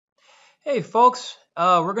Hey folks,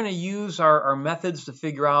 we're going to use our methods to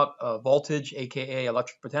figure out voltage, aka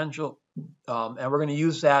electric potential, and we're going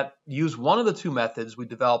to use one of the two methods we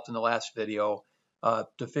developed in the last video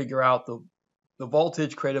to figure out the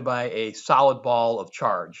voltage created by a solid ball of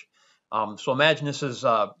charge. So imagine this is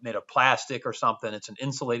made of plastic or something. It's an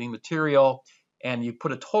insulating material, and you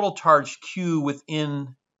put a total charge Q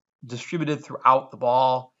within, distributed throughout the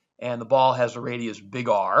ball, and the ball has a radius big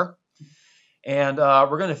R. And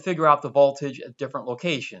we're going to figure out the voltage at different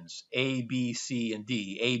locations, A, B, C, and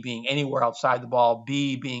D. A being anywhere outside the ball,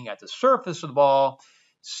 B being at the surface of the ball,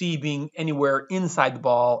 C being anywhere inside the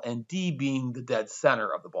ball, and D being the dead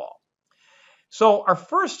center of the ball. So our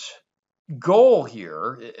first goal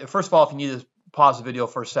here, first of all, if you need to pause the video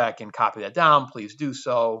for a second, copy that down, please do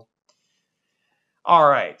so. All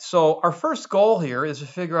right, so our first goal here is to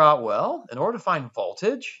figure out, well, in order to find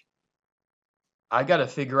voltage, I got to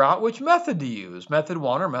figure out which method to use, method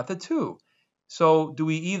 1 or method 2. So do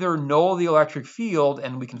we either know the electric field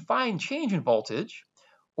and we can find change in voltage,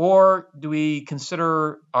 or do we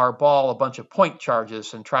consider our ball a bunch of point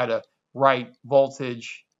charges and try to write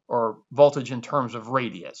voltage or voltage in terms of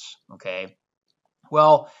radius? Okay.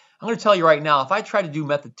 Well, I'm going to tell you right now, if I try to do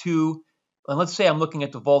method 2, and let's say I'm looking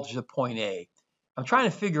at the voltage of point A, I'm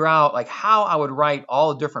trying to figure out like how I would write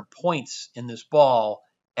all the different points in this ball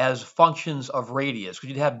as functions of radius, because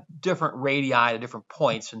you'd have different radii to different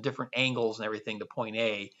points and different angles and everything to point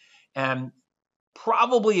A. And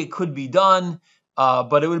probably it could be done,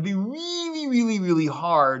 but it would be really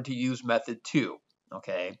hard to use method 2.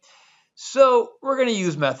 Okay, so we're going to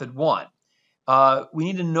use method 1. We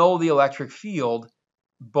need to know the electric field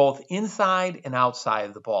both inside and outside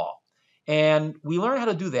of the ball. And we learned how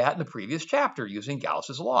to do that in the previous chapter using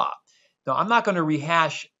Gauss's law. Now, I'm not going to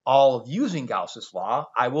rehash all of using Gauss's law.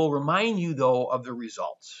 I will remind you, though, of the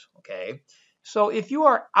results. Okay, so if you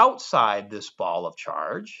are outside this ball of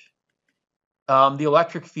charge, the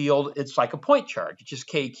electric field, it's like a point charge. It's just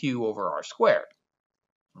KQ over R squared.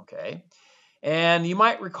 Okay, and you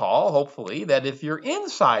might recall, hopefully, that if you're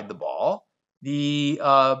inside the ball, the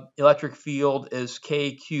electric field is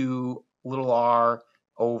KQ little r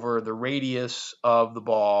over the radius of the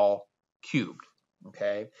ball cubed.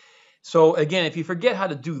 Okay. So again, if you forget how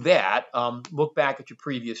to do that, look back at your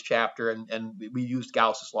previous chapter, and we used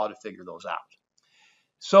Gauss's law to figure those out.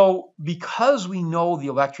 So because we know the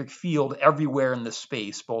electric field everywhere in the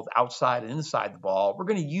space, both outside and inside the ball, we're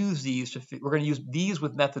going to use these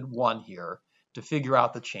with method 1 here to figure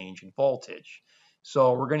out the change in voltage.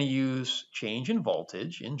 So we're going to use change in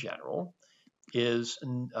voltage in general is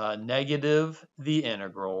negative the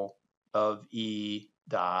integral of E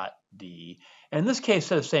dot D. And in this case,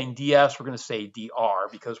 instead of saying ds, we're going to say dr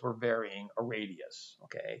because we're varying a radius.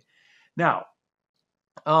 Okay. Now,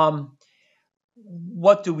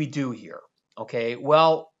 what do we do here? Okay.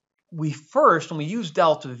 Well, when we use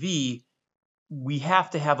delta V, we have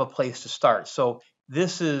to have a place to start. So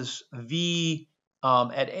this is V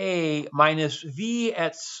at A minus V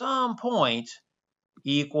at some point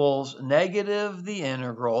equals negative the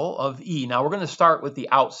integral of E. Now we're going to start with the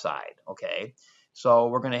outside. Okay. So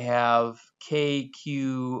we're going to have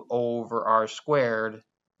KQ over R squared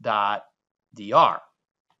dot dr.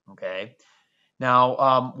 Okay. Now,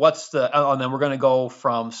 and then we're going to go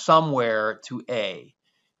from somewhere to A.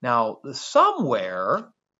 Now, the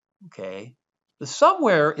somewhere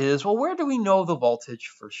is, well, where do we know the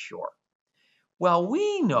voltage for sure? Well,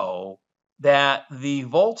 we know that the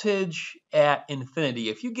voltage at infinity,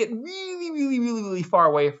 if you get really far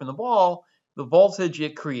away from the ball, the voltage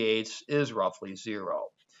it creates is roughly 0.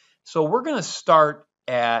 So we're going to start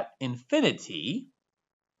at infinity,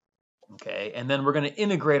 okay, and then we're going to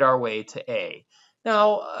integrate our way to A.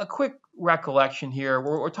 Now, a quick recollection here,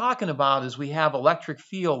 what we're talking about is we have electric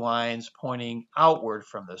field lines pointing outward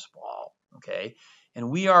from this ball, okay,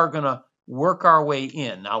 and we are going to work our way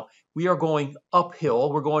in. Now, we are going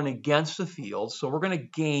uphill, we're going against the field, so we're going to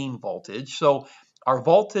gain voltage. So our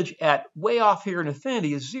voltage at way off here in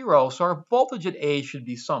infinity is 0, so our voltage at A should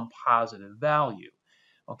be some positive value.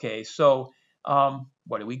 Okay, so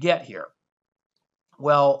what do we get here?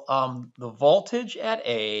 Well, the voltage at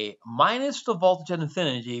A minus the voltage at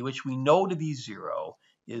infinity, which we know to be 0,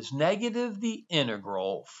 is negative the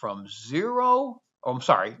integral from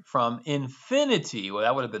from infinity, well,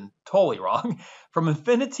 that would have been totally wrong, from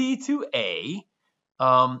infinity to A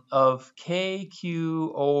of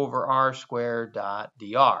KQ over R squared dot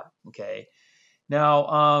dr. Okay.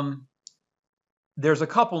 Now, there's a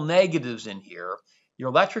couple negatives in here. Your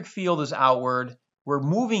electric field is outward. We're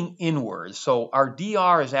moving inwards, so our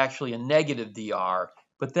dr is actually a negative dr,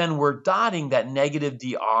 but then we're dotting that negative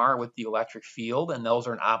dr with the electric field, and those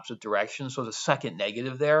are in opposite directions, so there's a second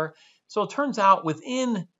negative there. So it turns out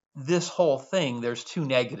within this whole thing, there's two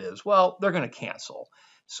negatives. Well, they're going to cancel.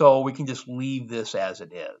 So we can just leave this as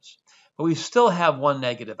it is. But we still have one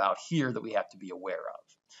negative out here that we have to be aware of.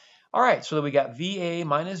 All right, so then we got VA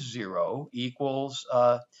minus 0 equals,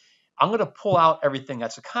 I'm going to pull out everything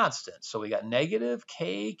that's a constant. So we got negative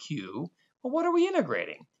KQ. Well, what are we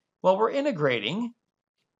integrating? Well, we're integrating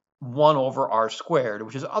 1 over r squared,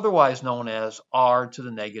 which is otherwise known as r to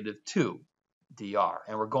the negative 2 dr.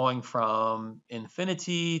 And we're going from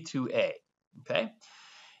infinity to a, okay?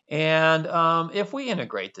 And if we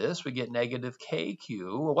integrate this, we get negative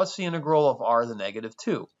KQ. Well, what's the integral of r to the negative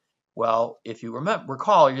 2? Well, if you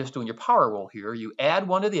recall, you're just doing your power rule here. You add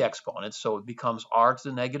 1 to the exponent, so it becomes r to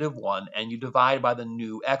the negative 1, and you divide by the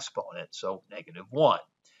new exponent, so negative 1.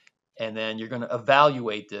 And then you're going to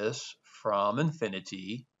evaluate this from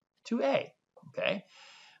infinity to a, okay?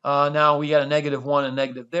 Now we got a negative 1 and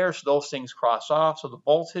negative there, so those things cross off. So the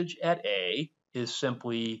voltage at A is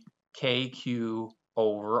simply KQ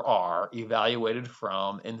over R, evaluated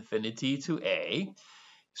from infinity to A.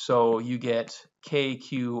 So you get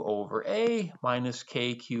KQ over A minus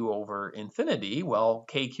KQ over infinity. Well,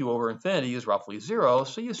 KQ over infinity is roughly 0,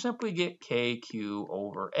 so you simply get KQ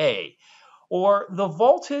over A. Or the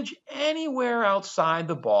voltage anywhere outside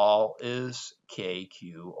the ball is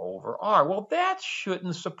KQ over R. Well, that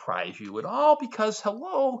shouldn't surprise you at all because,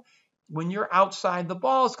 hello, when you're outside the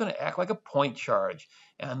ball, it's going to act like a point charge.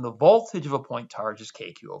 And the voltage of a point charge is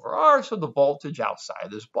KQ over R, so the voltage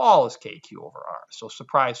outside this ball is KQ over R. So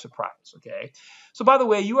surprise, surprise, okay? So by the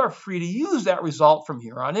way, you are free to use that result from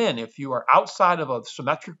here on in. If you are outside of a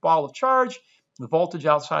symmetric ball of charge, the voltage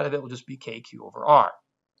outside of it will just be KQ over R.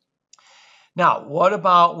 Now, what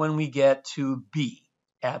about when we get to B,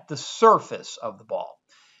 at the surface of the ball?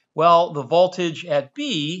 Well, the voltage at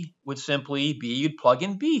B would simply be, you'd plug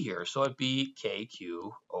in B here, so it'd be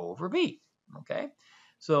KQ over B, okay?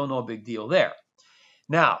 So no big deal there.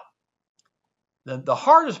 Now, the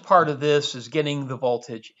hardest part of this is getting the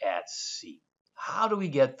voltage at C. How do we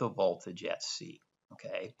get the voltage at C,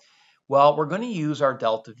 okay? Well, we're going to use our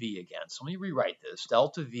delta V again. So let me rewrite this.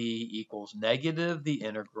 Delta V equals negative the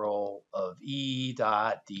integral of E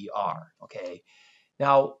dot dr, okay?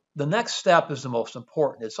 Now, the next step is the most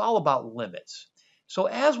important. It's all about limits. So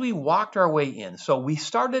as we walked our way in, so we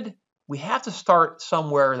have to start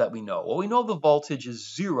somewhere that we know. Well, we know the voltage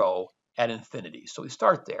is 0 at infinity, so we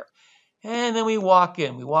start there. And then we walk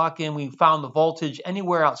in, we found the voltage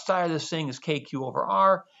anywhere outside of this thing is KQ over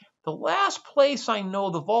R. The last place I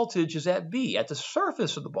know the voltage is at B. At the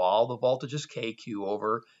surface of the ball, the voltage is KQ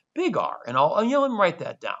over big R. And let me write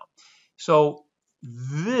that down. So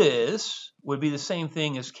this would be the same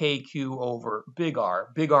thing as KQ over big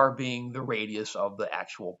R being the radius of the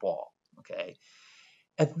actual ball, okay?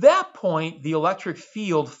 At that point, the electric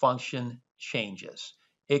field function changes.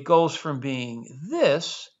 It goes from being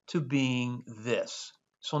this to being this.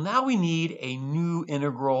 So now we need a new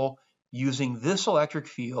integral using this electric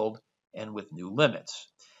field and with new limits.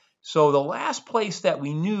 So the last place that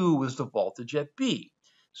we knew was the voltage at B.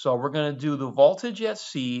 So we're going to do the voltage at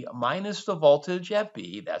C minus the voltage at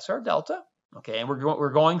B. That's our delta. Okay, and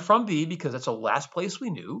we're going from B because that's the last place we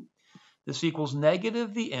knew. This equals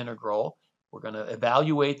negative the integral. We're going to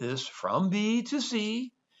evaluate this from B to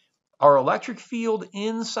C. Our electric field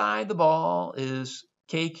inside the ball is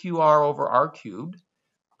KQR over R cubed.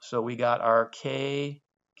 So we got our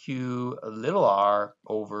KQ little r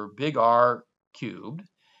over big R cubed,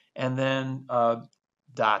 and then dot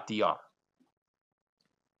dr.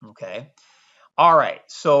 Okay. All right.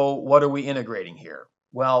 So what are we integrating here?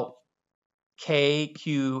 Well, K,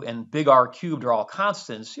 Q, and big R cubed are all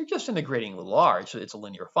constants. You're just integrating little r. It's a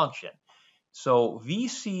linear function. So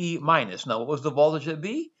VC minus. Now, what was the voltage at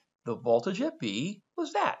B? The voltage at B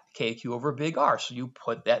was that, KQ over big R. So you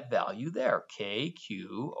put that value there,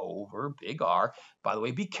 KQ over big R. By the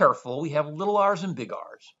way, be careful. We have little r's and big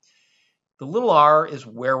R's. The little r is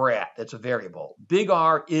where we're at. That's a variable. Big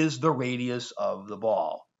R is the radius of the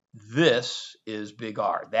ball. This is big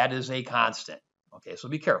R. That is a constant. Okay, so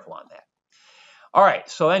be careful on that. All right,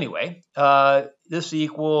 so anyway, this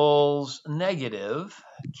equals negative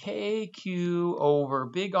KQ over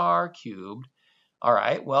big R cubed. All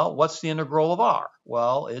right, well, what's the integral of R?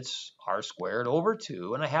 Well, it's R squared over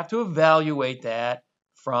 2, and I have to evaluate that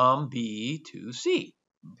from B to C,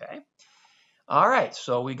 okay? All right,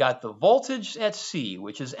 so we got the voltage at C,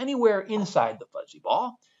 which is anywhere inside the fuzzy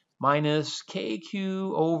ball, minus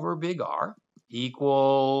KQ over big R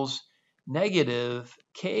equals negative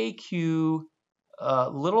KQ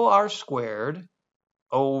little r squared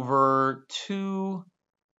over 2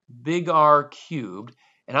 big R cubed.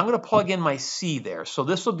 And I'm going to plug in my c there. So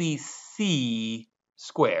this will be c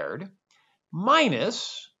squared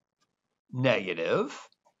minus negative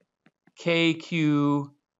kqb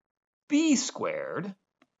squared,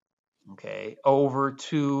 okay, over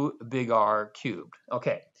 2 big R cubed.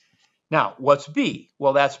 Okay, now what's b?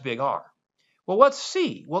 Well, that's big R. Well, what's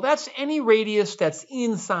c? Well, that's any radius that's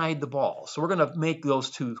inside the ball. So we're going to make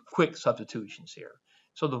those two quick substitutions here.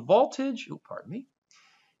 So the voltage,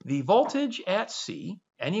 the voltage at c,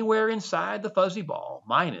 anywhere inside the fuzzy ball,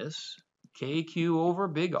 minus kq over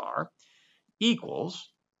big R equals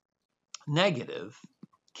negative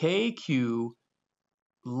kq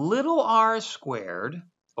little r squared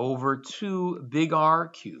over 2 big R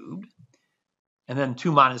cubed, and then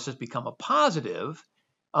 2 minuses become a positive.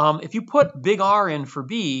 If you put big R in for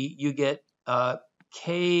b, you get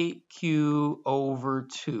kq over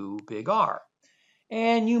 2 big R.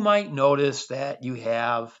 And you might notice that you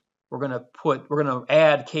have, we're going to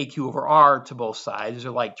add kq over r to both sides. These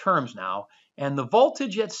are like terms now. And the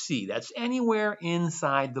voltage at c, that's anywhere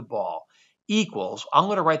inside the ball, equals, I'm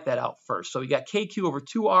going to write that out first. So we got kq over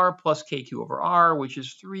 2r plus kq over r, which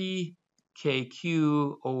is 3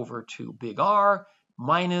 kq over 2 big R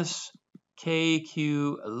minus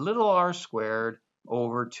kq little r squared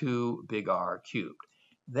over 2 big R cubed.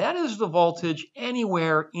 That is the voltage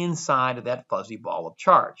anywhere inside of that fuzzy ball of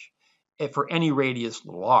charge for any radius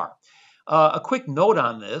little r. A quick note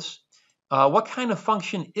on this, what kind of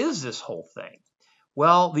function is this whole thing?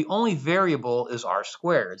 Well, the only variable is r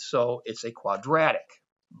squared, so it's a quadratic,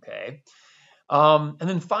 okay? And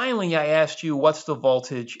then finally, I asked you, what's the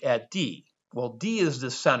voltage at D? Well, D is the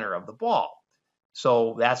center of the ball.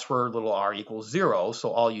 So that's where little r equals 0. So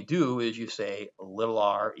all you do is you say little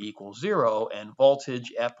r equals 0, and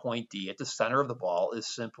voltage at point D at the center of the ball is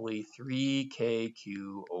simply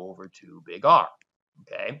 3kq over 2 big R.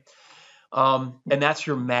 Okay, and that's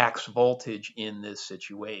your max voltage in this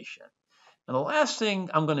situation. And the last thing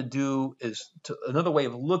I'm going to do is, another way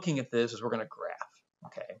of looking at this is we're going to graph.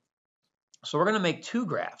 Okay, so we're going to make two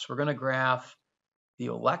graphs. We're going to graph the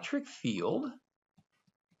electric field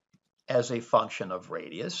as a function of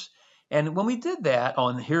radius. And when we did that,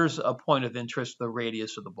 here's a point of interest, the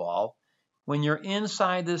radius of the ball. When you're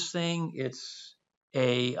inside this thing, it's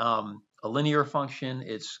a linear function.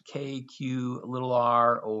 It's kq little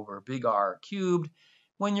r over big R cubed.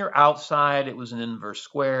 When you're outside, it was an inverse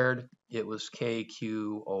squared. It was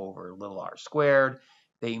kq over little r squared.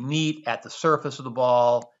 They meet at the surface of the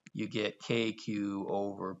ball. You get kq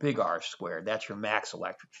over big R squared. That's your max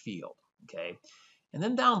electric field, okay? And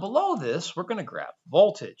then down below this, we're going to graph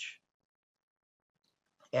voltage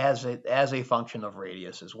as a function of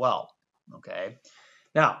radius as well, okay?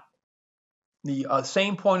 Now, the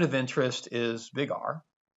same point of interest is big R,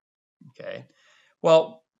 okay?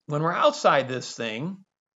 Well, when we're outside this thing,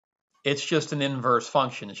 it's just an inverse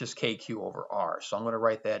function. It's just kq over r. So I'm going to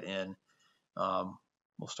write that in.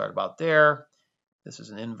 We'll start about there. This is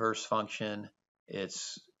an inverse function.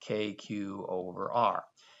 It's kq over r.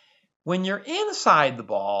 When you're inside the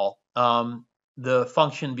ball, the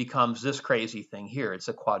function becomes this crazy thing here. It's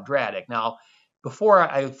a quadratic. Now, before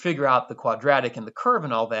I figure out the quadratic and the curve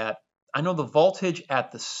and all that, I know the voltage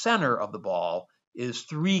at the center of the ball is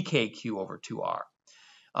 3kq over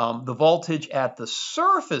 2r. The voltage at the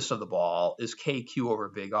surface of the ball is kq over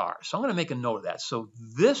big R. So I'm going to make a note of that. So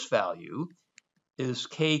this value is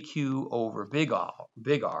kq over big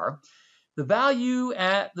R. The value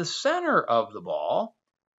at the center of the ball,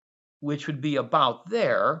 which would be about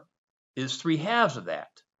there, is 3/2 of that.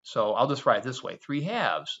 So I'll just write it this way,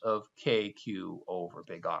 3/2 of kq over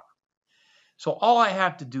big R. So all I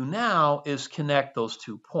have to do now is connect those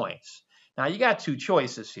 2 points. Now you got 2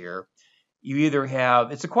 choices here. You either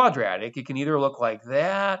have, it's a quadratic, it can either look like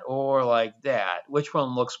that or like that. Which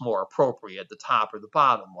one looks more appropriate, the top or the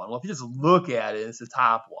bottom one? Well, if you just look at it, it's the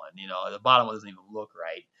top one. You know, the bottom one doesn't even look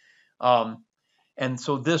right. And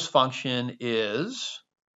so this function is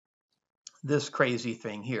this crazy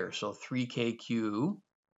thing here. So 3kq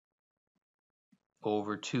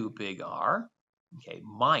over 2 big R, okay,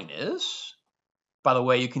 minus, by the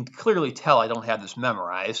way, you can clearly tell I don't have this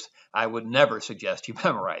memorized. I would never suggest you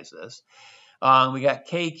memorize this. We got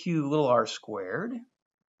kq little r squared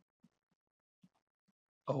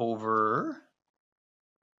over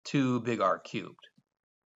 2 big R cubed.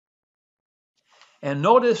 And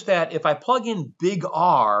notice that if I plug in big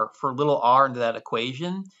R for little r into that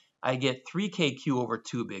equation, I get 3kq over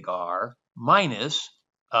 2 big R minus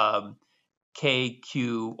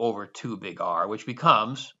kq over 2 big R, which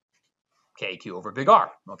becomes kq over big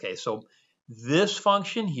R. Okay, so this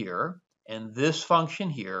function here And this function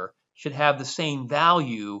here should have the same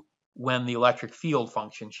value when the electric field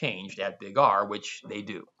function changed at big R, which they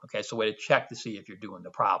do. Okay, so way to check to see if you're doing the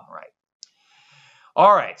problem right.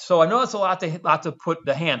 All right, so I know it's a lot to put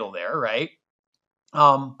the handle there, right?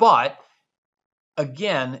 But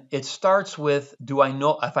again, it starts with,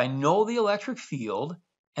 if I know the electric field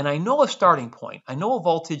and I know a starting point, I know a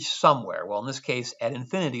voltage somewhere. Well, in this case, at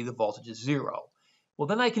infinity, the voltage is 0. Well,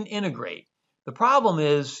 then I can integrate. The problem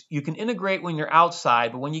is you can integrate when you're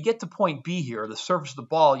outside, but when you get to point B here, the surface of the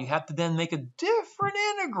ball, you have to then make a different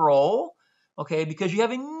integral, okay, because you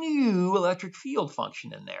have a new electric field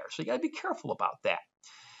function in there. So you got to be careful about that.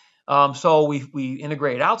 So we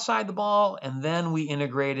integrated outside the ball, and then we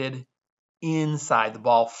integrated inside the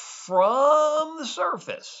ball from the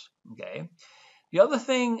surface. Okay. The other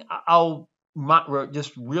thing I'll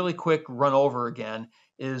just really quick run over again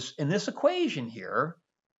is in this equation here,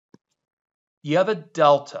 you have a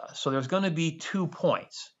delta. So there's going to be 2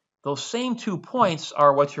 points. Those same 2 points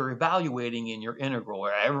are what you're evaluating in your integral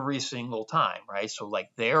every single time, right? So like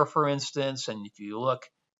there, for instance, and if you look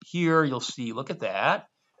here, you'll see, look at that.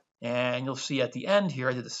 And you'll see at the end here,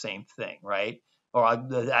 I did the same thing, right? Or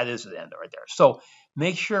that is the end right there. So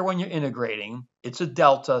make sure when you're integrating, it's a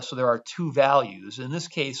delta, so there are 2 values. In this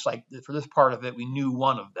case, like for this part of it, we knew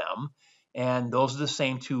one of them. And those are the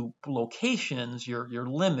same 2 locations, your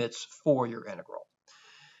limits for your integral.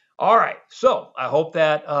 All right, so I hope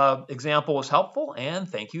that example was helpful, and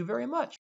thank you very much.